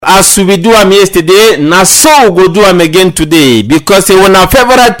as we do am yesterday, na so we go do am again today, because on our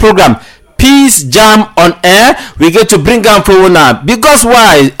favorite program, Peace Jam on Air, we get to bring am for una. Because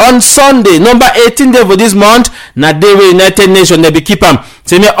why? On Sunday, number 18 day for this month, na day wey United Nations dey be keep am.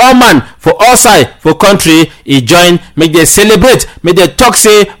 Say me all man for all side for country e join, make they celebrate, make they talk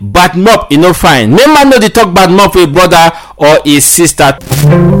say bad mouth e no fine. No man no dey talk bad mouth for a brother or his sister.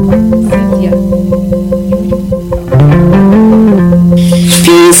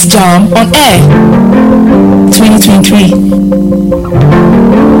 Peace Jam on Air 2023.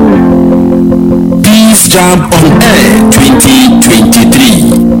 Peace Jam on Air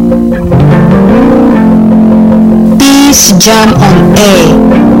 2023. Peace Jam on Air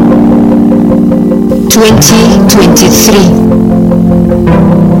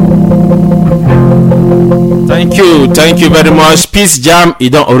 2023. Thank you very much. Peace Jam,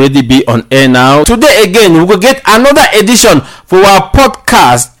 it don't already be on air now. Today again, we will get another edition for our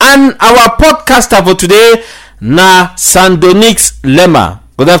podcast, and our podcaster for today, na Sandonix Lema.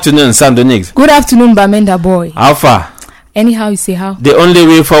 Good afternoon, Sandonix. Good afternoon, Bamenda boy. How far? Anyhow, you say how? The only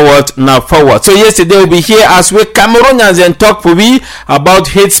way forward, now forward. So yesterday we'll be here as we Cameroonians and talk for we about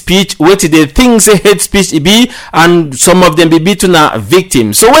hate speech, what the things say hate speech be, and some of them be beaten a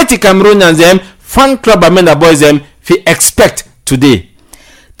victim. So what the Cameroonians them, fan club Bamenda boys them, we expect today.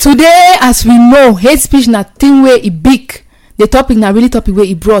 Today, as we know, hate speech na thing where it big. The topic na really topic where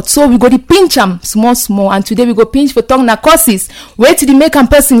it brought. So we go to pinch am small, and today we go pinch for tongue na causes. Wait till the make a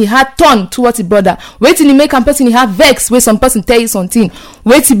person he had turn towards the brother. Wait till the make a person he have vex where some person tell you something.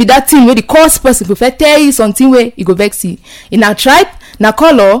 Wait till be that thing where the cause person prefer tell you something where you go vex you. In our tribe, na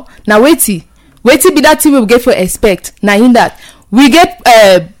color, na wait till be that thing we get for expect. Na in that we get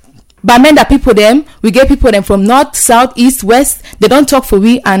Bamenda people them, we get people them from north, south, east, west. They don't talk for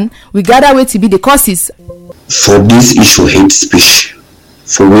we, and we gather way to be the causes. For this issue hate speech,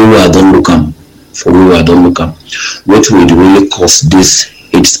 for we don't look am, what would really cause this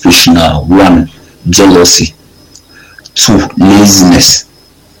hate speech now? 1, jealousy. 2, laziness.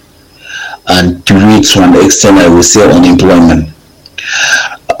 And 3, to an extent, I will say unemployment.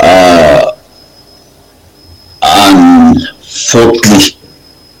 And 4thly,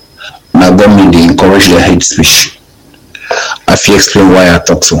 my government they encourage the hate speech. I feel explain why I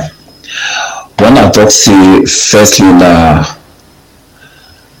talk so. When I talk say firstly the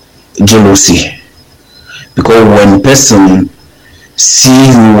jealousy, because when person see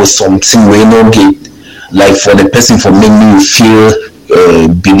you with something we no get, like for the person for make me feel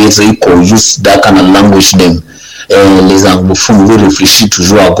belated or use that kind of language them les anglophones will réfléchir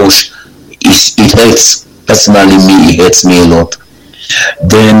toujours à gauche, it hurts personally me, it hurts me a lot.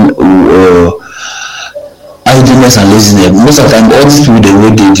 Then idleness and laziness. Most of the time, all these people they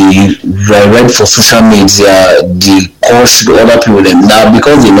write for social media, they coach the other people them now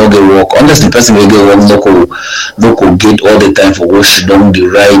because they know they work. Unless the person will get work, no go get all the time for what she done. The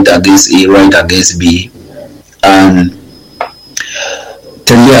right against A, right against B. And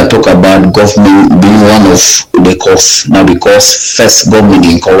today I talk about government being one of the cause now, because first government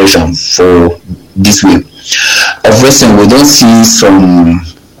encourage them for this way. Of recent, we don't see some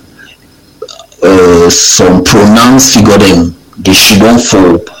pronounced figure them they should on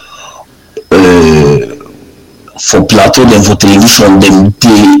for plateau them for television them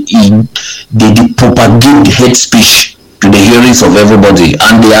they propagate the hate speech to the hearings of everybody,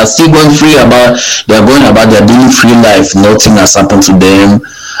 and they are still going about their daily free life. Nothing has happened to them,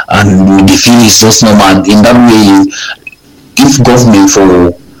 and they feel it's just normal. In that way, if government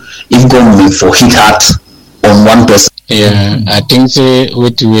for hit hard on one person. Yeah, I think say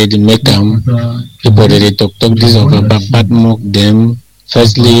what way they make them people they talk this over bad mock them.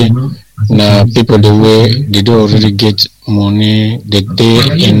 Firstly, now people the way they do already get money, they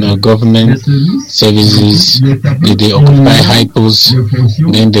in government services, they occupy high posts,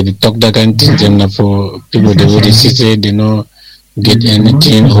 then they talk that kind of things. Then for people the way they say they no get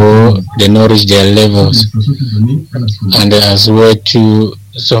anything or they not reach their levels, and as well to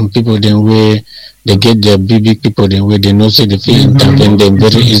some people the way they get their big people the way they know say they feel intervene them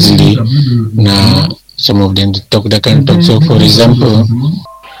very easily. Now some of them talk that kind of talk. So for example,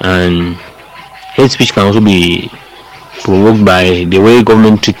 and hate speech can also be provoked by the way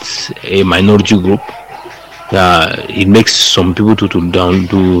government treats a minority group. It makes some people to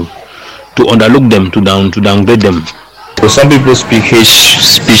underlook them, to downgrade them. So some people speak hate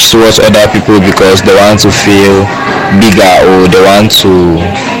speech towards other people because they want to feel bigger, or they want to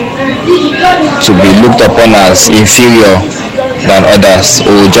be looked upon as inferior than others,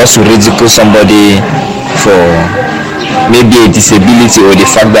 or just to ridicule somebody for maybe a disability or the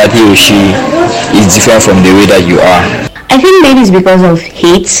fact that he or she is different from the way that you are. I think maybe it's because of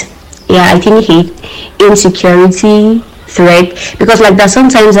hate. Yeah, I think hate, insecurity, threat. Because like that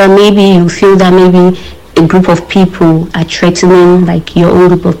sometimes maybe you feel that maybe a group of people are threatening like your own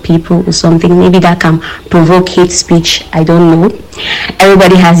group of people or something. Maybe that can provoke hate speech. I don't know.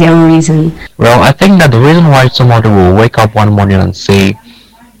 Everybody has their own reason. Well, I think that the reason why somebody will wake up one morning and say,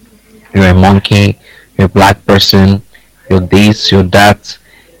 you're a monkey, you're a black person, you're this, you're that,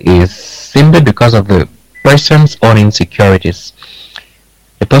 is simply because of the person's own insecurities.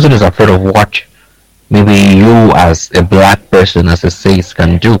 The person is afraid of what maybe you as a black person, as it says,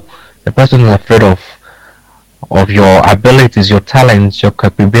 can do. The person is afraid of your abilities, your talents, your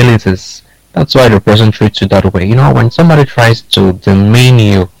capabilities. That's why the person treats you that way. You know, when somebody tries to demean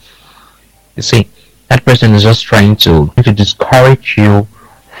you, you see, that person is just trying to discourage you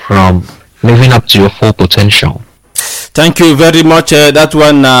from living up to your full potential. Thank you very much. That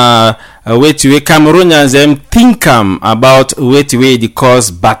one, wait we Cameroonians think about wait we the cause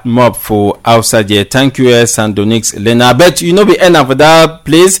bad mob for outside here. Thank you, Sandonix Lena. I bet you know we end up for that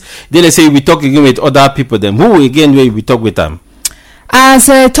place. Then they say we talk again with other people. Then who again will we talk with them? As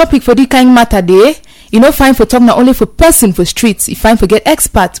a topic for the kind matter day, you know, fine for talk not only for person for streets. If fine for get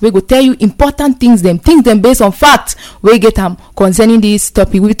experts, we go tell you important things them based on fact. We get them concerning this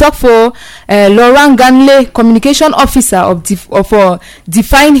topic. We talk for Laurent Ganley, communication officer of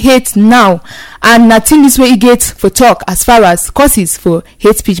Define Hate Now, and nothing this way he gets for talk as far as causes for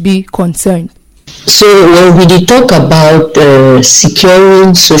hate speech be concerned. So when we talk about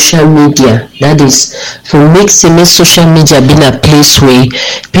securing social media, that is for make social media being a place where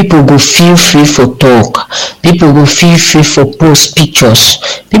people go feel free for talk, people go feel free for post pictures,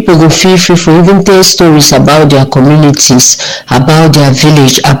 people go feel free for even tell stories about their communities, about their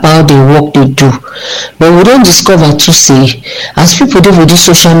village, about the work they do. But we don't discover to say, as people do for this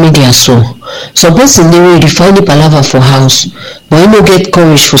social media, so person they will define the palaver for house, but you no get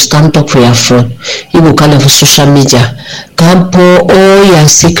courage for stand up for your phone. You go kind of social media, can pour all your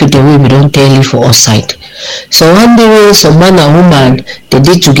secret the way we don't tell you for outside. So one day some man and woman they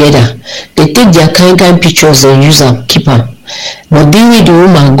did together, they take their kind pictures and use them, keep them. But the way the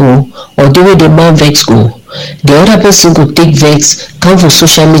woman go or the way the man vex go, the other person go take vex, come for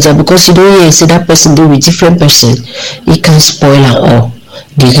social media because you don't hear say that person do with different person, he can spoil and all.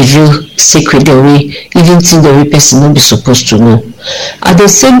 They reveal secret the way, even things the way person not be supposed to know. At the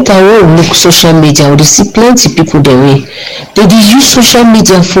same time, when we look social media, we see plenty people the way they use social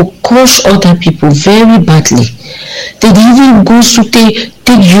media for crush other people very badly. They even go to take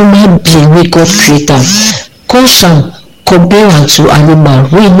human being we God creator, crush them, compare them to animal,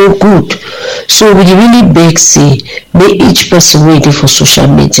 we no good. So we really beg say, may each person wait for social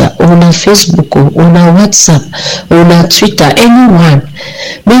media, on a Facebook, on a WhatsApp, on a Twitter, anyone,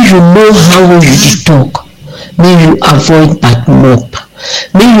 may you know how you talk, may you avoid bad mob,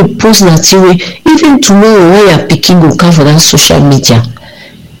 may you post that way, even tomorrow when you're picking go come for that social media.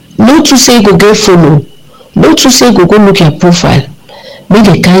 Not to say go get follow, not to say go look your profile. Make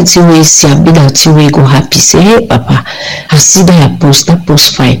the kind of way see and be that way go happy. Say, hey papa, I see that post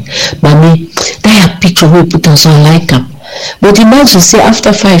fine. Mommy, that picture we put us on like them. But imagine say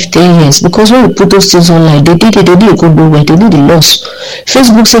after 5-10 years, because when we put those things online, they did go nowhere, they did the loss.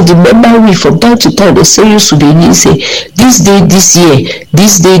 Facebook said remember we from time to time they say you should they say this day, this year,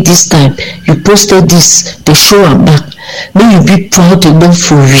 this day, this time, you posted this, they show them back. May you be proud enough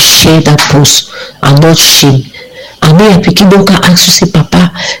for reshare that post and not shame. And me a pikin don't can ask you say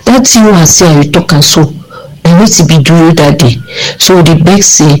papa that thing you say you talk and so and what to be doing that day. So the big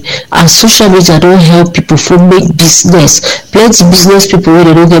say as social media don't help people for make business. Plenty business people where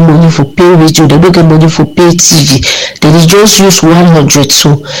they don't get money for pay radio, they don't get money for pay TV. They just use 100,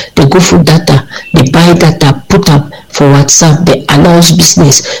 so they go for data, they buy data, put up for WhatsApp, they announce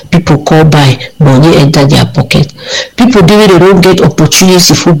business, people call by, money enter their pocket. People they don't get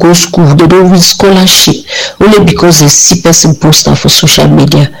opportunity for go school, they don't win scholarship only because they see person poster for social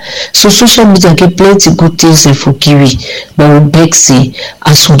media. So social media get plenty good things for Kiwi, but we beg say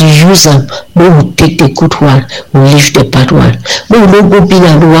as we use them, we will take the good one, we leave the bad one. We will not go be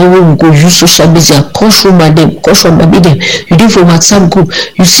and one way we go use social media, caution them. You do for WhatsApp group,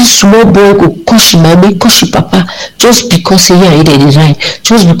 you see small boy go caution mommy, caution papa, just because he ain't right,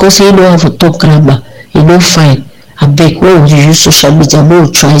 just because he know how to talk grammar, he no fine. I beg when you use social media, we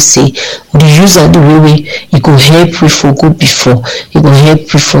will try say when you use that the way it go help you for go before, it go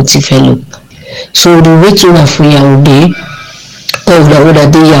help you for develop. So the way to have for your day, or the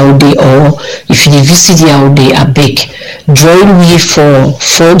other day your day, or if you visit your day, I beg join me for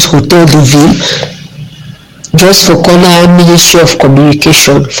Ford's Hotel de Ville. just for corner Ministry of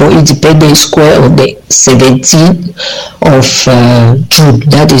Communication for Independence Square on the 17th of June.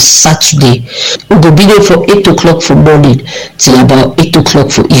 That is Saturday. We will be there for 8 o'clock for morning till about 8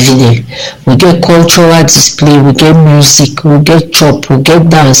 o'clock for evening. We get cultural display, we get music, we get chop, we get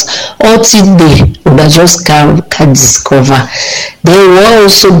dance. All in there, we just can discover. Then we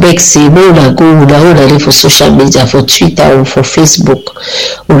also beg say, no, go for social media, for Twitter or for Facebook.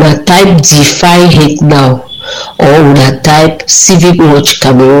 We type Defy Hate Now. Or would I type Civic Watch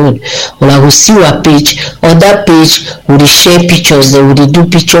Cameroon, or I will see our page. On that page, we will share pictures, then we will do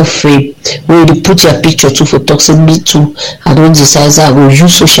picture frame. We will put your picture too for talking me too. I don't decide I will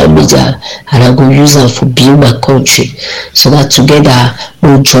use social media and I will use them for build my country. So that together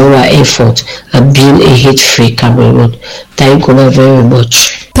we'll join our effort and build a hate-free Cameroon. Thank you very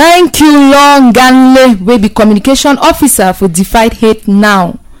much. Thank you, Long Ganle, we be communication officer for Defied Hate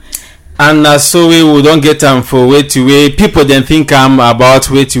Now. And so we don't get them for way to way. People then think about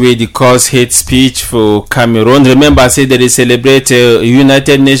way to way the cause hate speech for Cameroon. Remember, I said that they celebrate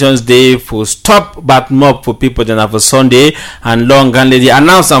United Nations Day for stop bad mob for people then have a Sunday and long and lady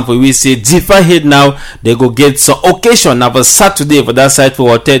announce them for we say Defy Hate Now. They go get some occasion have a Saturday for that side for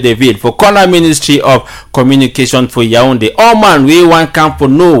Hotel David for corner Ministry of Communication for Yaoundé. Oh man, we want camp for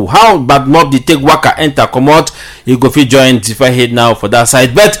know how bad mob they take waka enter come out. You go fit join Defy Hate Now for that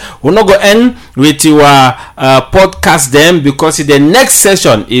side, but we're not go end with your podcast them because the next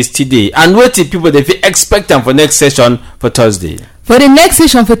session is today and wait till people they expect them for next session for Thursday. For the next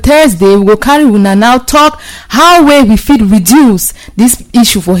session for Thursday, we will carry una now talk how we fit reduce this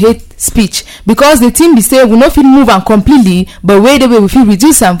issue for hate speech because the team be say we no fit move am completely, but way the way we fit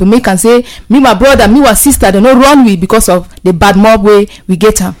reduce am we make and say me my brother, me my sister they no run with because of the bad mob way we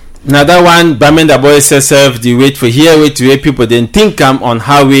get am. Now that one, Bamenda Boy says the wait for here, wait to where people then think on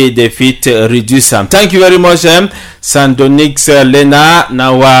how they fit reduce them. Thank you very much, Sandonix Lena,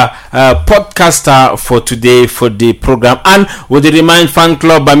 now podcaster for today for the program. And with the remind fan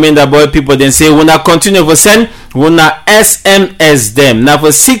club Bamenda Boy people then say wanna continue to send wanna SMS them now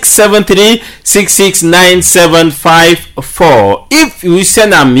for 673-669-754. If you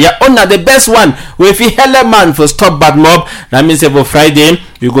send them, yeah, honor the best one. If you hell a man for stop bad mob, that means for Friday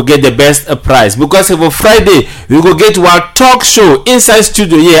you go get the best prize because for Friday we go get our talk show inside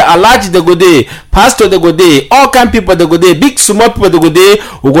studio here. A large they go there, pastor they go there, all kind people they go there, big small people they go there.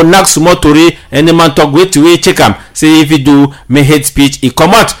 We go knock small tori any man talk way to way check them. Say if you do me hate speech, it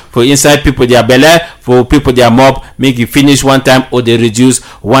come out for inside people their belly, for people their mob, make it finish one time or they reduce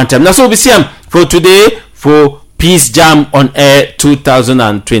one time. Now so we see them for today for Peace Jam on Air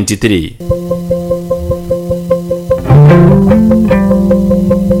 2023.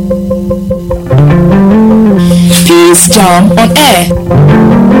 Peace Jam on Air.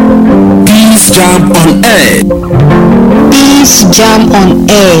 Peace Jam on Air. Peace Jam on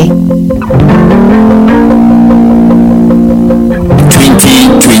Air.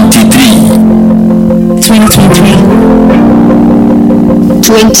 2023. 2023.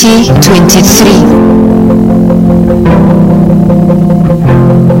 2023.